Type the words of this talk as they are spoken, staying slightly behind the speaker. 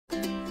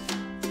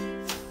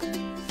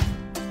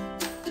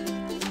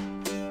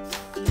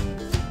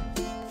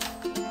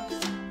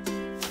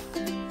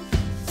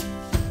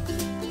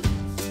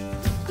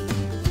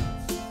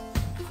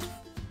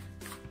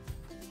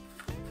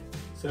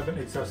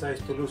Simple exercise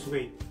to lose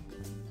weight.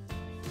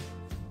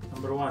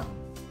 Number 1.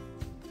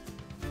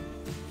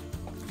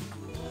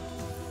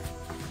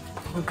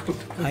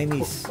 High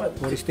knees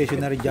or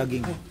stationary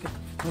jogging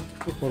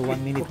for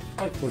 1 minute.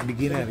 For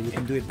beginner, you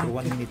can do it for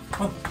 1 minute.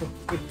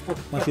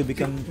 Once you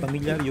become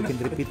familiar, you can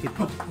repeat it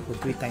for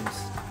 3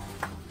 times.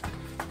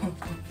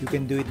 You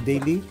can do it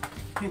daily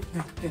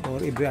or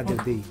every other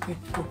day.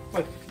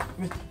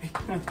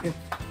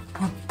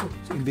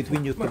 So in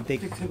between, you can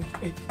take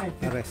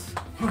a rest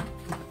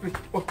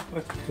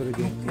to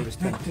regain your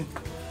strength.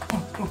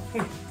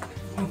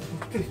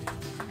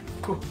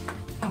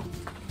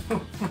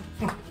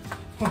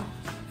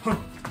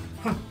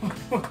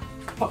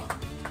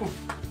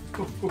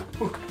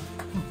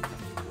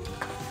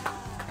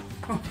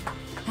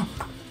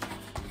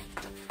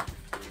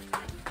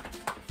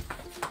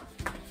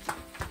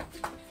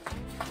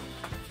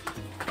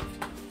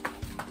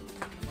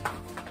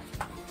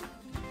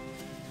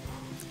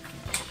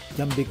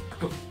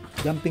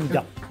 Jumping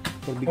jack.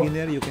 For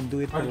beginner, you can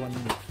do it for 1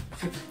 minute.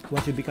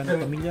 Once you become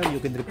familiar, you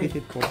can repeat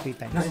it for 3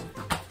 times.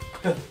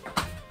 You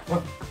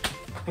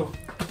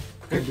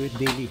can do it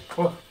daily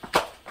or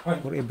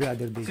every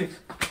other day. 6,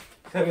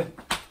 7,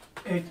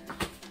 8,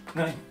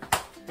 9,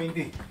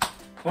 20.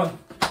 1,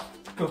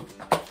 2,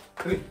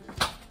 3,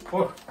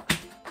 4,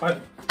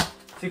 5,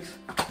 6,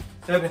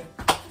 7,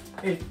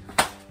 8,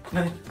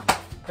 9,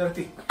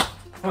 30.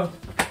 1,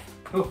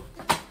 2,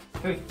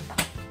 3,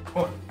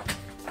 4,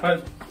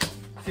 5,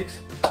 6,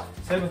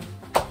 7,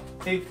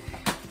 8,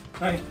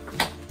 9,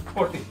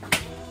 40.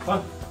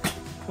 1,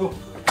 2,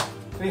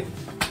 3,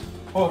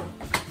 4,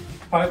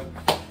 5,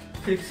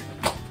 6,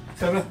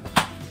 7,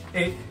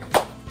 8,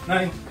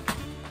 9,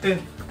 10,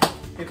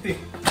 50.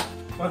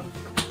 1,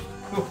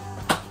 2,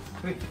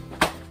 3,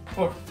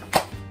 4,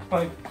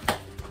 5,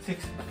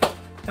 6,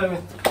 7,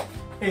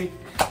 8,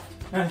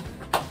 9,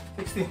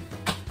 60.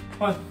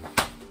 1,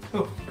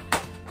 2,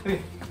 3,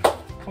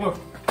 4,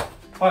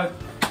 5,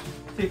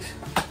 6,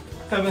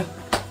 7,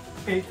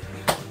 8,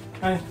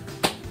 9,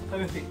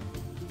 70.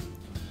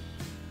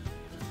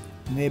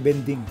 Knee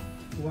bending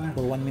 1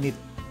 for 1 minute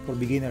for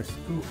beginners.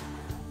 2,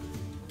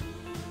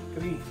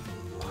 3,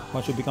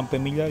 Once you become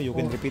familiar, you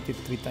can 4, repeat it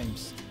 3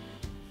 times.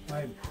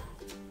 5,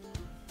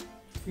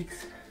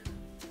 6,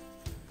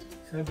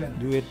 7,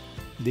 Do it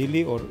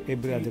daily or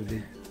every other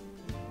day.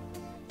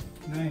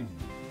 9,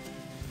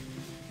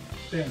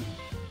 10,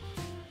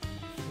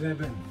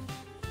 11,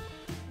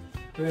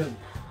 12,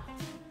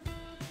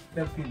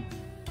 13,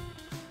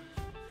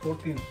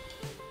 14,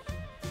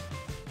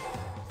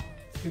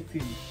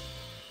 15,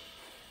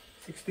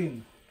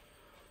 16,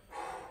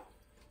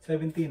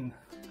 17,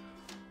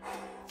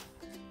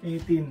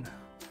 18,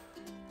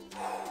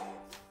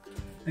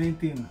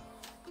 19,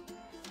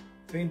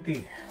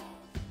 20,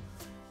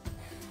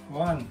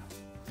 1,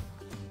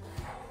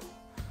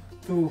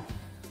 2,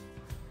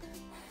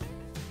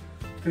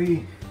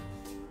 3,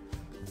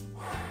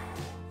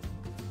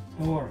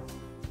 4,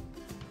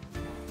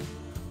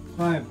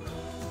 5,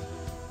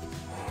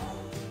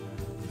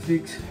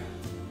 6,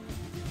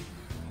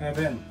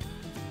 7,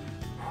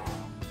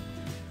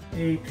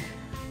 8,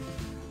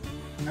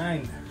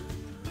 9.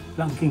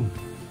 Plunking.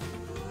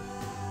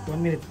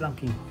 1 minute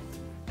plunking.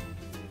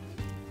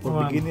 For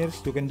 1,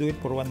 beginners, you can do it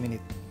for 1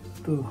 minute.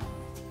 2,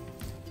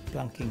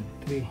 Planking.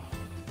 3,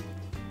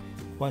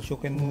 Once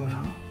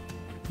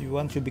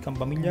you become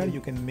familiar,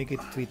 you can make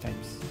it 3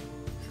 times.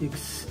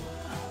 6,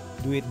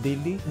 Do it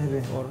daily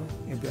 7, or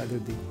every other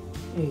day.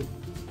 8,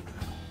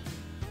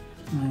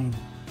 9,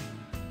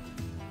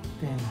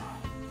 10,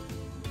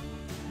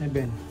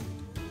 11,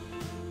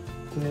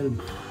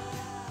 12,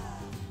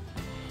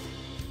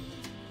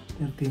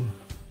 13,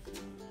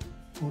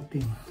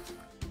 14,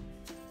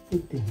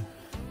 15,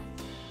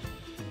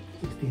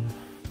 16,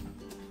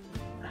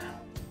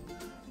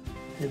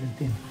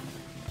 17,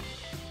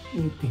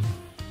 18,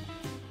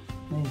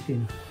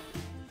 19,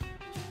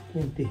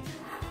 20,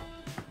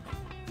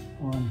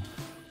 1,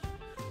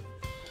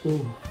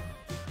 2,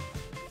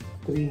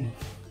 3,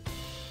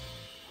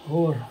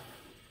 4,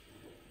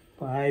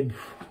 5,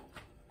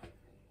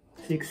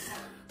 6,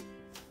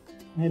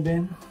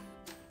 7,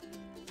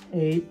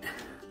 8,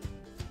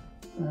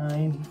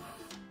 9,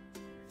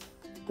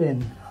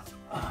 10.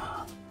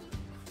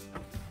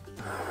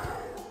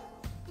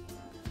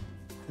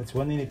 That's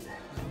 1 minute.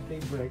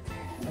 Take break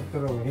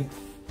after a while.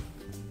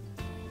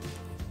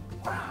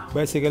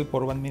 Bicycle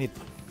for 1 minute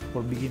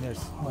for beginners.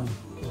 1,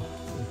 2,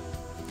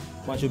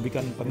 Once you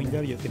become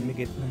familiar, you can make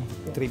it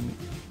 3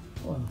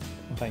 1,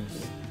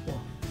 times 4,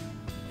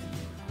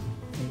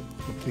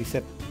 for 3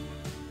 sets.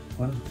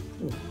 1,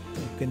 2,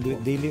 You can do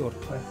it daily or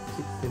 5,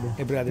 6, 7,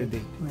 every other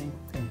day. 9,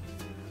 10.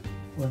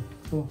 1,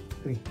 2,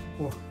 3,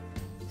 4,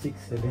 6,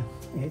 7,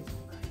 8,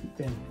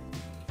 10.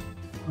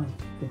 1,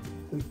 2,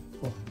 3,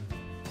 4,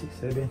 6,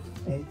 7,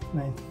 8,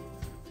 9,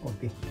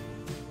 40.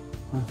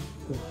 1,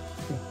 2,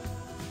 3,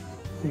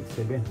 6,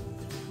 7,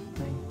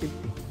 9,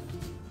 50.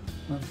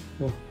 1,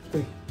 2,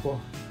 3, 4,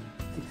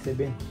 6,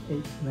 7,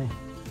 8, 9,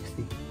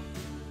 60.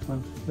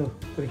 1, 2,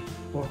 3,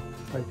 4,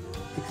 5,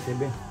 6,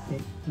 7,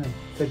 8, 9,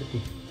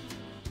 70.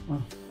 1,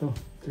 2,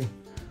 3,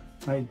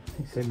 5,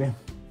 6, 7,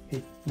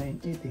 8,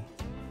 9, 80.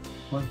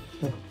 1,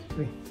 2,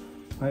 3,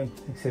 5,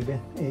 6,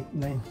 7, 8,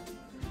 9,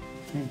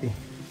 90.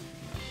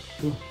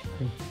 2,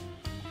 3,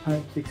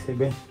 5, 6,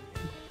 7, 8,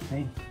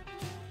 9,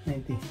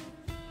 90.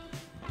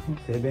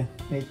 7,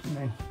 8,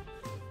 9,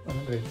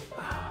 100.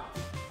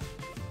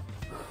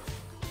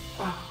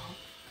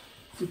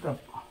 Sit up.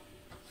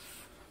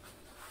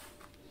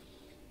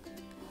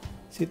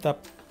 Sit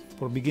up.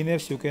 For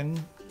beginners, you can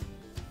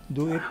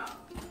do it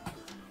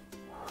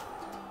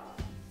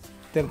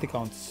 30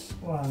 counts.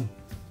 1,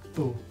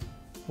 2,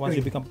 Once 3,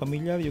 you become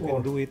familiar, you 4,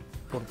 can do it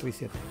for 3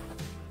 sets.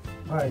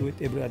 5, Do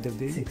it every other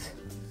day 6,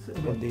 or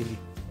 7, daily.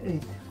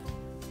 8,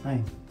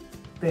 9,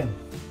 10.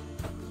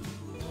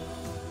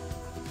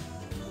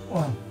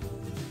 1,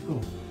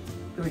 2,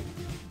 3,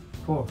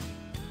 4,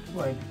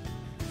 5,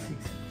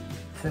 6,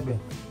 7,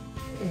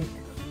 8,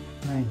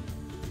 9,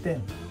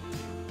 10.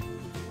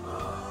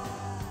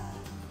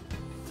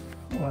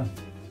 1,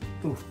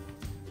 2,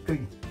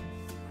 3,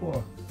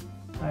 4,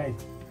 5,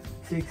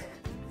 6,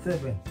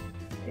 7,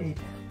 8,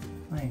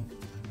 9,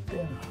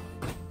 10.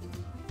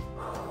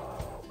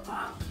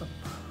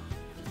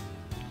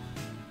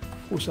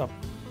 Push up.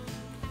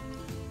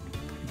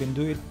 You can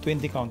do it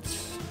 20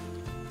 counts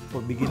for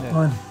beginner.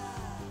 1,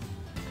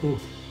 2,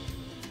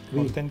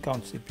 Or 3, 10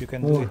 counts if you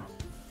can do 4, it.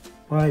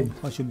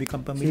 5, Once you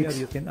become familiar, 6,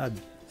 you can add.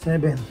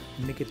 7,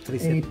 Make it 3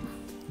 8, sets.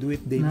 Do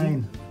it daily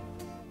 9,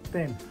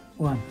 10.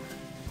 1,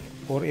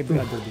 or every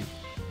 2, other day.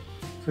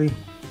 3,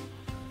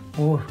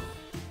 4,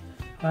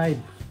 5,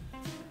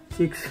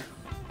 6,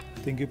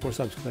 Thank you for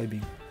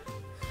subscribing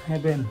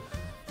 7,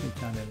 my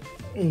channel.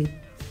 8,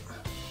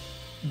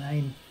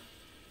 9,